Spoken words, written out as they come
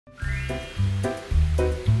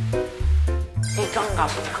이건가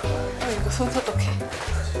보다. 이거 손 소독해.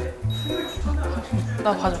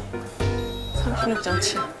 나 봐줘.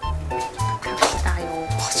 36.7. 갑시다요.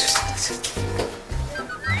 봐주시다.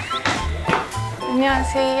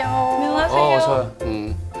 안녕하세요. 안녕하세요. 좋아요.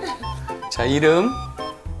 자, 이름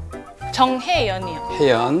정혜연이요.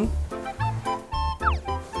 혜연.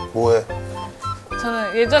 뭐해?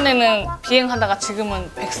 저는 예전에는 비행하다가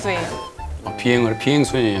지금은 백수예요.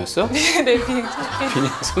 비행소년이었어? 네,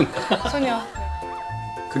 비행소년. 소녀.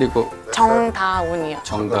 그리고 정다운이요.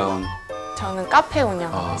 정다운. 저는 카페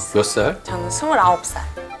운영하고 있어요. 몇 살? 저는 29살.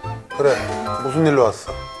 그래, 무슨 일로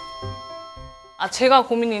왔어? 제가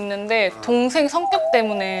고민이 있는데 동생 성격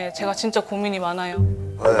때문에 제가 진짜 고민이 많아요.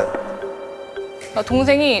 왜? 그러니까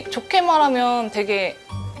동생이 좋게 말하면 되게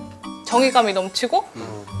정의감이 넘치고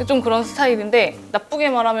좀 그런 스타일인데 나쁘게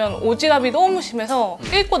말하면 오지랖이 너무 심해서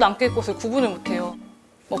낄 곳 안 낄 곳을 구분을 못해요.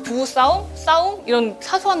 뭐 부부싸움, 싸움 이런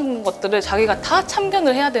사소한 것들을 자기가 다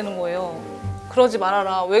참견을 해야 되는 거예요. 그러지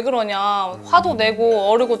말아라. 왜 그러냐. 화도 내고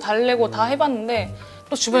어르고 달래고 다 해봤는데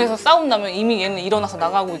또 주변에서 싸움 나면 이미 얘는 일어나서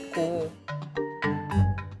나가고 있고.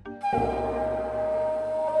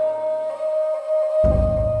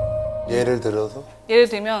 예를 들어서? 예를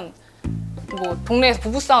들면 뭐 동네에서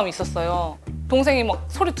부부싸움이 있었어요. 동생이 막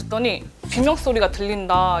소리 듣더니 비명소리가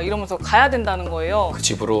들린다 이러면서 가야 된다는 거예요. 그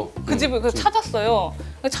집으로? 그 집을 그래서 찾았어요.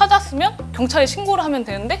 찾았으면 경찰에 신고를 하면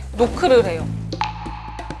되는데 노크를 해요.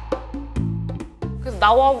 그래서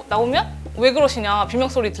나오면 왜 그러시냐,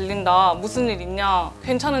 비명소리 들린다, 무슨 일 있냐,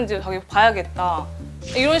 괜찮은지 자기 봐야겠다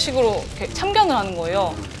이런 식으로 이렇게 참견을 하는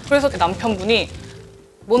거예요. 그래서 그 남편분이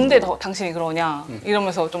뭔데 당신이 그러냐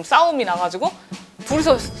이러면서 좀 싸움이 나가지고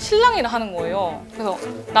둘이서 실랑이를 하는 거예요. 그래서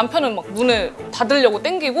남편은 막 문을 닫으려고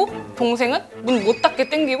땡기고 동생은 문 못 닫게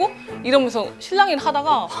땡기고 이러면서 실랑이를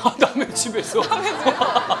하다가 남의 집에서?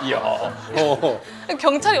 이야.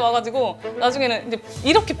 경찰이 와가지고 나중에는 이제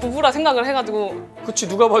이렇게 부부라 생각을 해가지고 그치,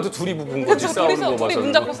 누가 봐도 둘이 부부인 거지. 싸우는 거 봐서. 둘이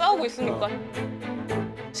문 잡고 싸우고 있으니까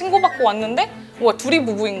신고받고 왔는데 뭐야 둘이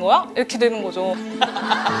부부인 거야? 이렇게 되는 거죠.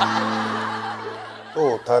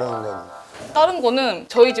 또 다른 건? 다른 거는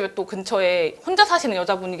저희 집에 또 근처에 혼자 사시는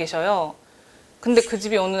여자분이 계셔요. 근데 그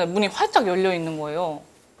집이 어느 날 문이 활짝 열려 있는 거예요.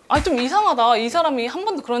 아니 좀 이상하다. 이 사람이 한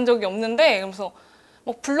번도 그런 적이 없는데 이러면서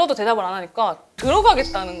막 불러도 대답을 안 하니까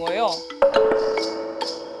들어가겠다는 거예요.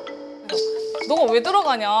 그래서 너가 왜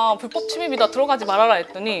들어가냐. 불법 침입이다. 들어가지 말아라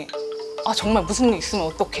했더니 정말 무슨 일 있으면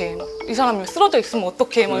어떡해. 이 사람이 쓰러져 있으면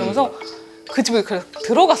어떡해. 막 이러면서 그 집에 그래서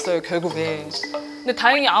들어갔어요 결국에. 근데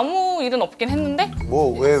다행히 아무 일은 없긴 했는데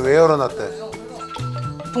왜 열어놨대?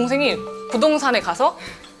 동생이 부동산에 가서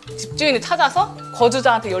집주인을 찾아서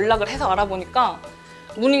거주자한테 연락을 해서 알아보니까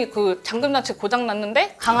문이 그 잠금장치 고장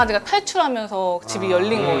났는데 강아지가 탈출하면서 집이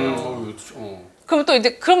열린 거예요. 그러면 또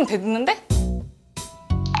이제 그러면 됐는데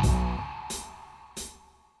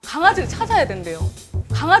강아지를 찾아야 된대요.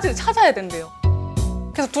 강아지를 찾아야 된대요.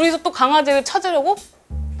 그래서 둘이서 또 강아지를 찾으려고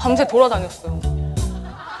밤새 돌아다녔어요.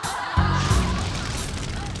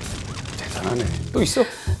 대단하네. 또 있어?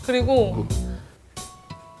 그리고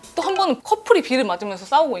또 한 번은 커플이 비를 맞으면서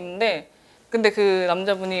싸우고 있는데 근데 그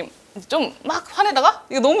남자분이 좀 막 화내다가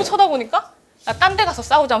이거 너무 쳐다보니까 나 딴 데 가서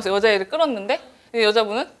싸우자면서 여자애를 끌었는데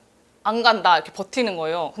여자분은 안 간다 이렇게 버티는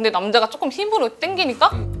거예요. 근데 남자가 조금 힘으로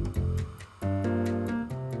당기니까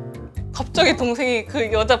갑자기 동생이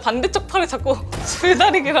그 여자 반대쪽 팔을 잡고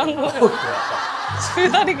줄다리기를 한 거예요.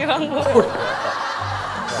 줄다리기를 한 거예요.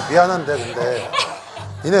 미안한데 근데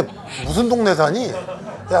니네 무슨 동네 사니?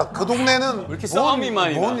 야, 그 동네는 왜 이렇게 싸움이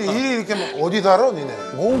많이 나? 뭔 일이 이렇게 어디 살아 니네?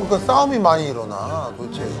 뭔 그 싸움이 많이 일어나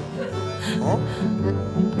도대체?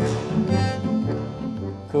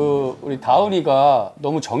 그 우리 다운이가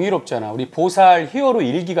너무 정의롭잖아. 우리 보살 히어로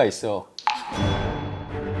일기가 있어.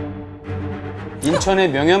 인천의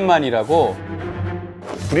명현만이라고.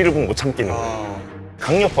 불의를 보면 못 참겠는 거예요.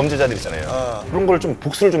 강력 범죄자들 있잖아요. 그런 걸 좀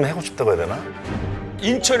복수를 좀 하고 싶다고 해야 되나?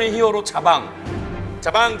 인천의 히어로 자방.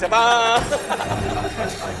 자방.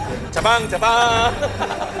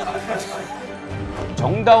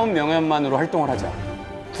 정다운 명현만으로 활동을 하자.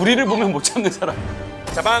 불의를 보면 못 참는 사람.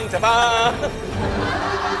 자방.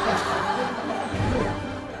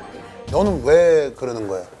 너는 왜 그러는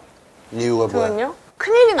거야? 이유가 뭐야? 저는요?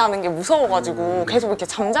 큰일이 나는 게 무서워가지고 계속 이렇게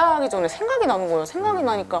잠자기 전에 생각이 나는 거예요. 생각이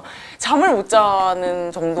나니까 잠을 못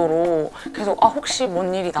자는 정도로 계속 혹시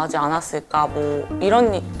뭔 일이 나지 않았을까 뭐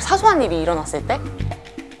이런 사소한 일이 일어났을 때?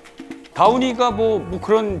 다운이가 뭐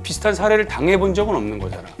그런 비슷한 사례를 당해본 적은 없는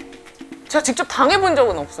거잖아. 제가 직접 당해본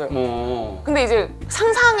적은 없어요. 근데 이제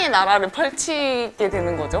상상의 나라를 펼치게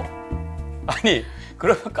되는 거죠. 아니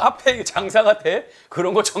그러면 카페에 장사가 돼?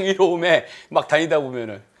 그런 거 정의로움에 막 다니다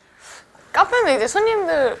보면은. 카페는 이제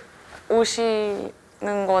손님들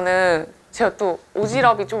오시는 거는 제가 또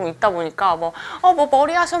오지랖이 좀 있다 보니까 뭐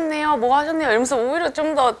머리 하셨네요, 뭐 하셨네요 이러면서 오히려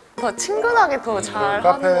좀 더 친근하게 더 잘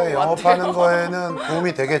카페 하는 것 영업하는 같아요. 거에는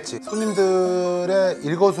도움이 되겠지. 손님들의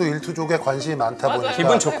일거수일투족에 관심이 많다 맞아요. 보니까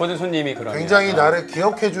기분 좋거든 손님이 그러면. 굉장히 나를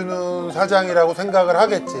기억해주는 사장이라고 생각을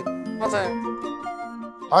하겠지. 맞아요.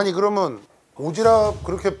 아니 그러면 오지랖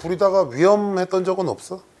그렇게 부리다가 위험했던 적은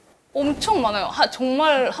없어? 엄청 많아요.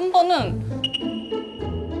 정말 한 번은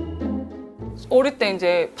어릴 때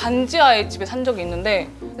이제 반지하의 집에 산 적이 있는데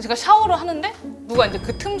제가 샤워를 하는데 누가 이제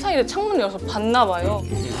그 틈 사이에 창문을 열어서 봤나 봐요.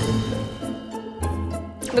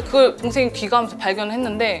 근데 그걸 동생이 귀가하면서 발견을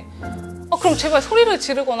했는데 그럼 제발 소리를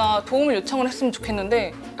지르거나 도움을 요청을 했으면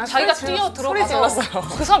좋겠는데 자기가 뛰어 소리 들어가서 질렀어요.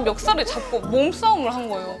 그 사람 멱살을 잡고 몸싸움을 한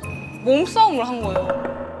거예요. 몸싸움을 한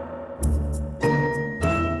거예요.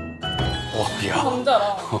 야.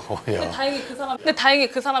 남자랑. 근데 다행히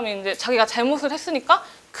그 사람이 이제 자기가 잘못을 했으니까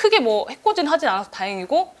크게 뭐 해코지는 하진 않아서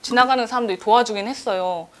다행이고 지나가는 사람들이 도와주긴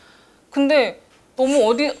했어요. 근데 너무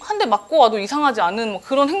어디 한 대 맞고 와도 이상하지 않은 뭐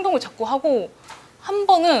그런 행동을 자꾸 하고 한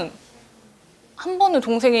번은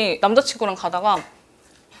동생이 남자친구랑 가다가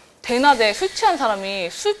대낮에 술 취한 사람이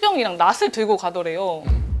술병이랑 낫을 들고 가더래요.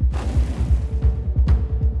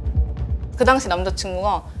 그 당시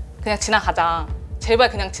남자친구가 그냥 지나가자.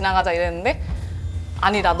 제발 그냥 지나가자 이랬는데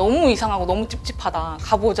아니다. 너무 이상하고 너무 찝찝하다.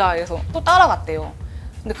 가보자. 그래서 또 따라갔대요.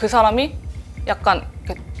 근데 그 사람이 약간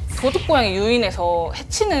도둑고양이 유인해서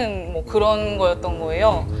해치는 뭐 그런 거였던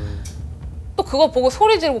거예요. 또 그거 보고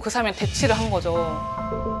소리 지르고 그 사람이 대치를 한 거죠.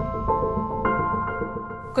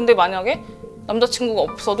 근데 만약에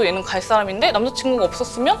남자친구가 없어도 얘는 갈 사람인데 남자친구가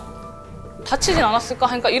없었으면 다치진 않았을까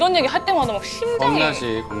하니까 이런 얘기 할 때마다 막 심장이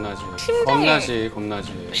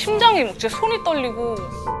심장이 막 제 손이 떨리고.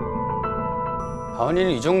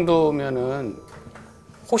 다은이는 이 정도면은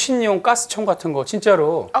호신용 가스총 같은 거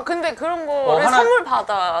진짜로. 근데 그런 거를 하나... 선물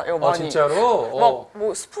받아요 많이. 진짜로? 막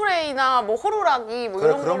뭐 스프레이나 뭐 호루라기 뭐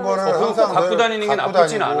그래, 이런 그런 거를 거는 항상 갖고 다니는 게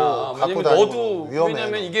나쁘진 않아. 왜냐면 너도 위험해.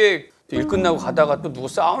 왜냐면 이게 일 끝나고 가다가 또 누구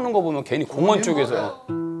싸우는 거 보면 괜히 공원 쪽에서.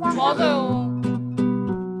 맞아요.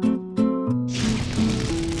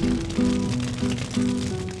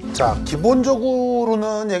 자,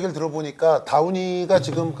 기본적으로는 얘기를 들어보니까 다운이가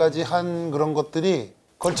지금까지 한 그런 것들이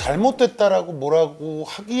그걸 잘못됐다라고 뭐라고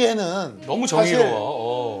하기에는 너무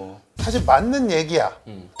정의로워. 사실 맞는 얘기야.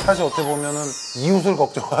 사실 어떻게 보면은 이웃을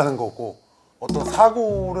걱정하는 거고 어떤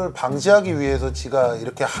사고를 방지하기 위해서 지가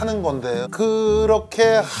이렇게 하는 건데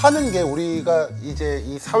그렇게 하는 게 우리가 이제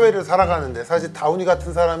이 사회를 살아가는데 사실 다운이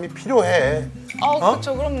같은 사람이 필요해.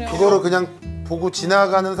 그렇죠. 그럼요. 그거를 그냥 보고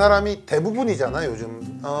지나가는 사람이 대부분이잖아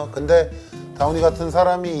요즘. 근데 다운이 같은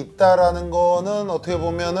사람이 있다라는 거는 어떻게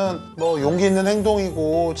보면은 뭐 용기 있는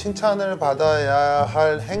행동이고 칭찬을 받아야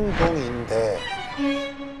할 행동인데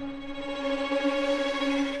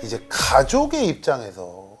이제 가족의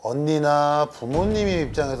입장에서 언니나 부모님의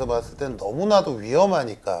입장에서 봤을 땐 너무나도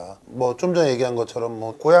위험하니까 뭐 좀 전에 얘기한 것처럼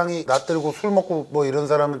뭐 고양이 낯들고 술 먹고 뭐 이런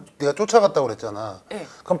사람을 네가 쫓아갔다고 그랬잖아. 네.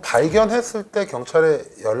 그럼 발견했을 때 경찰에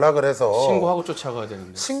연락을 해서 신고하고 쫓아가야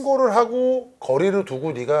되는데. 신고를 하고 거리를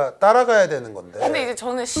두고 네가 따라가야 되는 건데. 근데 이제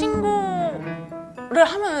저는 신고를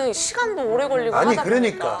하면 시간도 오래 걸리고 아니 하다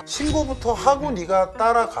그러니까 보니까. 신고부터 하고 네가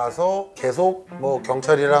따라가서 계속 뭐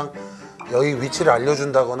경찰이랑 여기 위치를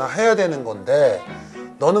알려준다거나 해야 되는 건데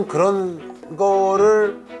너는 그런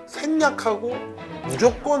거를 생략하고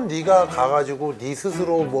무조건 네가 가가지고 네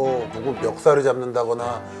스스로 뭐 누구 멱살을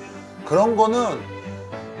잡는다거나 그런 거는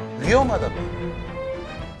위험하단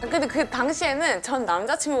말이야. 근데 그 당시에는 전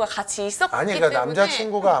남자친구가 같이 있었기 아니 그러니까 때문에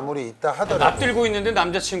남자친구가 아무리 있다 하더라도 납들고 있는데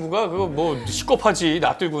남자친구가 그거 뭐 시겁하지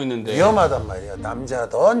납들고 있는데. 위험하단 말이야.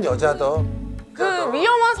 남자든 여자든. 그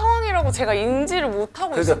위험한 상황이라고 제가 인지를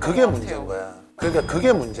못하고 그러니까 있었던 그게 것 같아요. 문제인 거야. 그러니까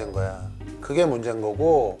그게 문제인 거야. 그게 문제인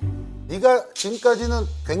거고 네가 지금까지는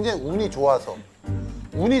굉장히 운이 좋아서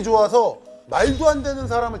말도 안 되는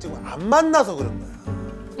사람을 지금 안 만나서 그런 거야.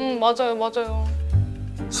 맞아요.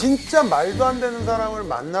 진짜 말도 안 되는 사람을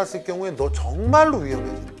만났을 경우에 너 정말로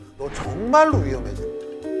위험해져.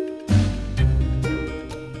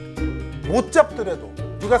 못 잡더라도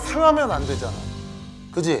네가 상하면 안 되잖아.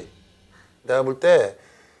 그지? 내가 볼 때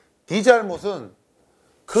네 잘못은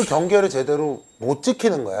그 경계를 제대로 못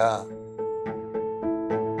지키는 거야.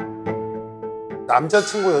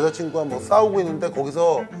 남자친구 여자친구가 뭐 싸우고 있는데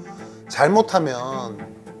거기서 잘못하면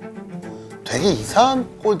되게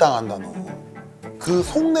이상한 꼴 당한다 너. 그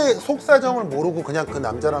속사정을 모르고 그냥 그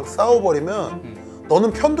남자랑 싸워버리면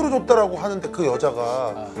너는 편들어줬다라고 하는데 그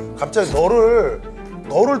여자가 갑자기 너를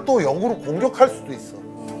또 역으로 공격할 수도 있어.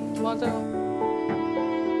 맞아요.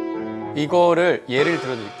 이거를 예를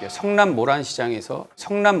들어 드릴게요. 성남 모란시장에서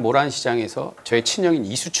저의 친형인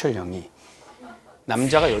이수철 형이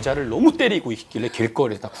남자가 여자를 너무 때리고 있길래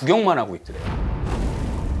길거리에서 다 구경만 하고 있더래요.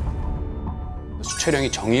 수철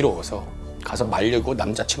형이 정의로워서 가서 말려고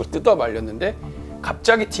남자친구를 뜯어 말렸는데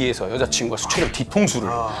갑자기 뒤에서 여자친구가 수철 형 뒤통수를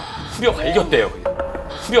후려 갈겼대요.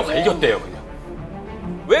 그냥.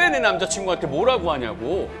 왜 내 남자친구한테 뭐라고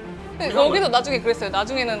하냐고. 여기서 나중에 그랬어요.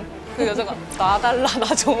 나중에는 그 여자가 놔달라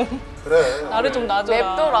나 좀. 그래. 나를 좀 놔줘라.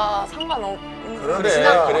 냅둬라 상관없는.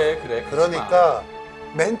 그래. 그러니까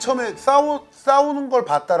맨 처음에 싸우는 걸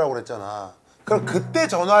봤다라고 그랬잖아. 그럼 그때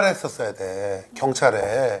전화를 했었어야 돼.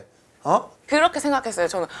 경찰에. 그렇게 생각했어요.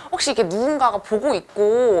 저는 혹시 이게 누군가가 보고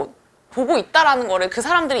있다라는 거를 그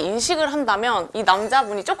사람들이 인식을 한다면 이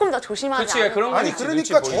남자분이 조금 더 조심하지 그치, 않을까. 그런 건 아니 있지, 그러니까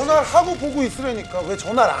눈치 보이지. 전화를 하고 보고 있으라니까 왜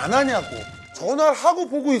전화를 안 하냐고. 전화를 하고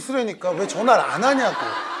보고 있으라니까 왜 전화를 안 하냐고.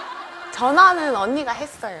 전화는 언니가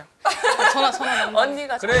했어요. 전화.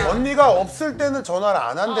 언니가 그래. 언니가 없을 때는 전화를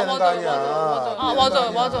안 한다는 거 아니야.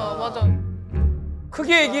 맞아.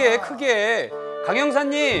 크게 얘기해, 크게.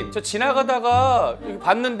 강영사님, 저 지나가다가 여기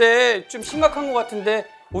봤는데 좀 심각한 것 같은데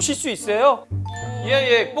오실 수 있어요?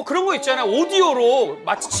 예. 뭐 그런 거 있잖아요. 오디오로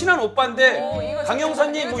마치 친한 오빠인데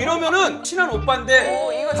강영사님 뭐 이러면은 친한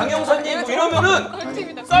오빠인데 강영사님 뭐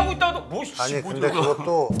이러면은 싸우고 있다가도 뭐 아니 근데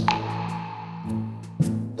그것도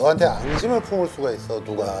너한테 앙심을 품을 수가 있어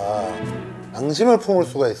누가.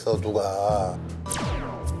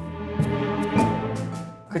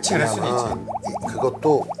 그치, 그럴 수는 있지.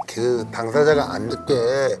 그것도 그 당사자가 안 듣게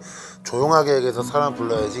조용하게 얘기해서 사람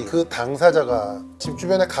불러야지. 그 당사자가 집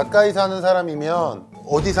주변에 가까이 사는 사람이면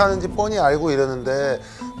어디 사는지 뻔히 알고 이러는데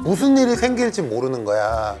무슨 일이 생길지 모르는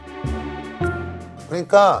거야.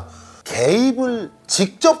 그러니까 개입을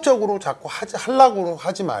직접적으로 자꾸 하려고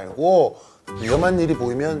하지 말고 위험한 일이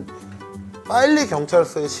보이면 빨리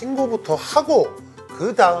경찰서에 신고부터 하고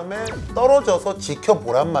그 다음에 떨어져서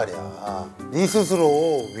지켜보란 말이야. 네 스스로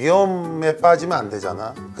위험에 빠지면 안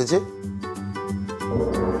되잖아. 그지?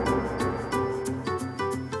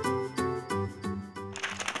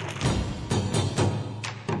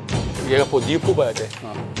 얘가 니 뽑아야 돼.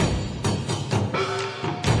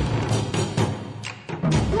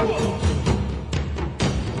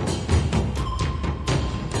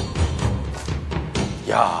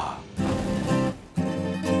 야,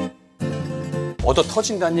 얻어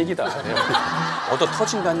터진다는 얘기다.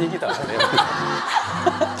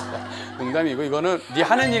 농담이고 이거는 네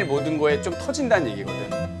하는 일 모든 거에 좀 터진다는 얘기거든.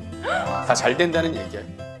 다 잘 된다는 얘기야.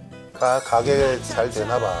 가게 잘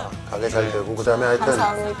되나 봐. 가게 잘 되고 그다음에 하여튼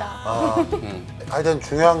감사합니다. 하여튼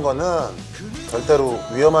중요한 거는 절대로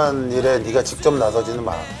위험한 일에 네가 직접 나서지는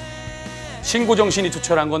마. 신고 정신이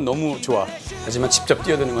투철한 건 너무 좋아. 하지만 직접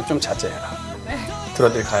뛰어드는 건 좀 자제해라.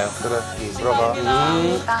 들어들 가요. 그래, 들어가. 그래,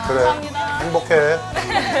 감사합니다. 행복해.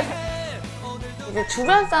 이제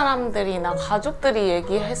주변 사람들이나 가족들이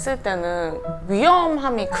얘기했을 때는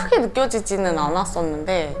위험함이 크게 느껴지지는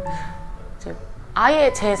않았었는데 이제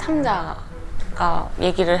아예 제3자가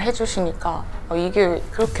얘기를 해주시니까 이게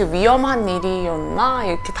그렇게 위험한 일이었나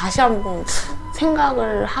이렇게 다시 한번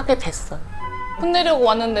생각을 하게 됐어요. 혼내려고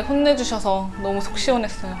왔는데 혼내주셔서 너무 속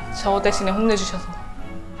시원했어요. 저 대신에 혼내주셔서.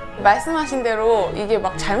 말씀하신 대로 이게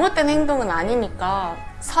막 잘못된 행동은 아니니까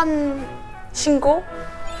선 신고,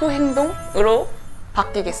 후 행동으로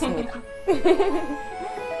바뀌겠습니다.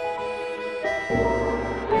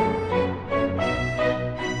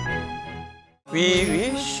 We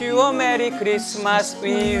wish you a Merry Christmas.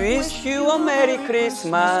 We wish you a Merry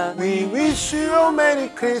Christmas. We wish you a Merry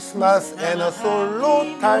Christmas and a 솔로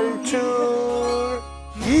탈출.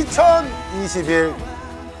 2021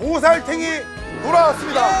 보살탱이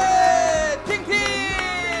돌아왔습니다. 팅팅!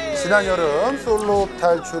 지난 여름 솔로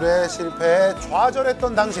탈출에 실패해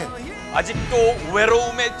좌절했던 당신. 아직도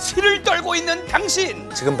외로움에 치를 떨고 있는 당신.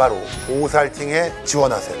 지금 바로 보살팅에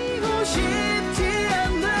지원하세요.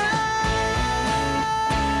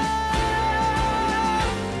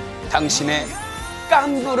 당신의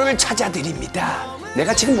깜부를 찾아드립니다.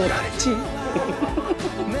 내가 지금 뭐라 그랬지?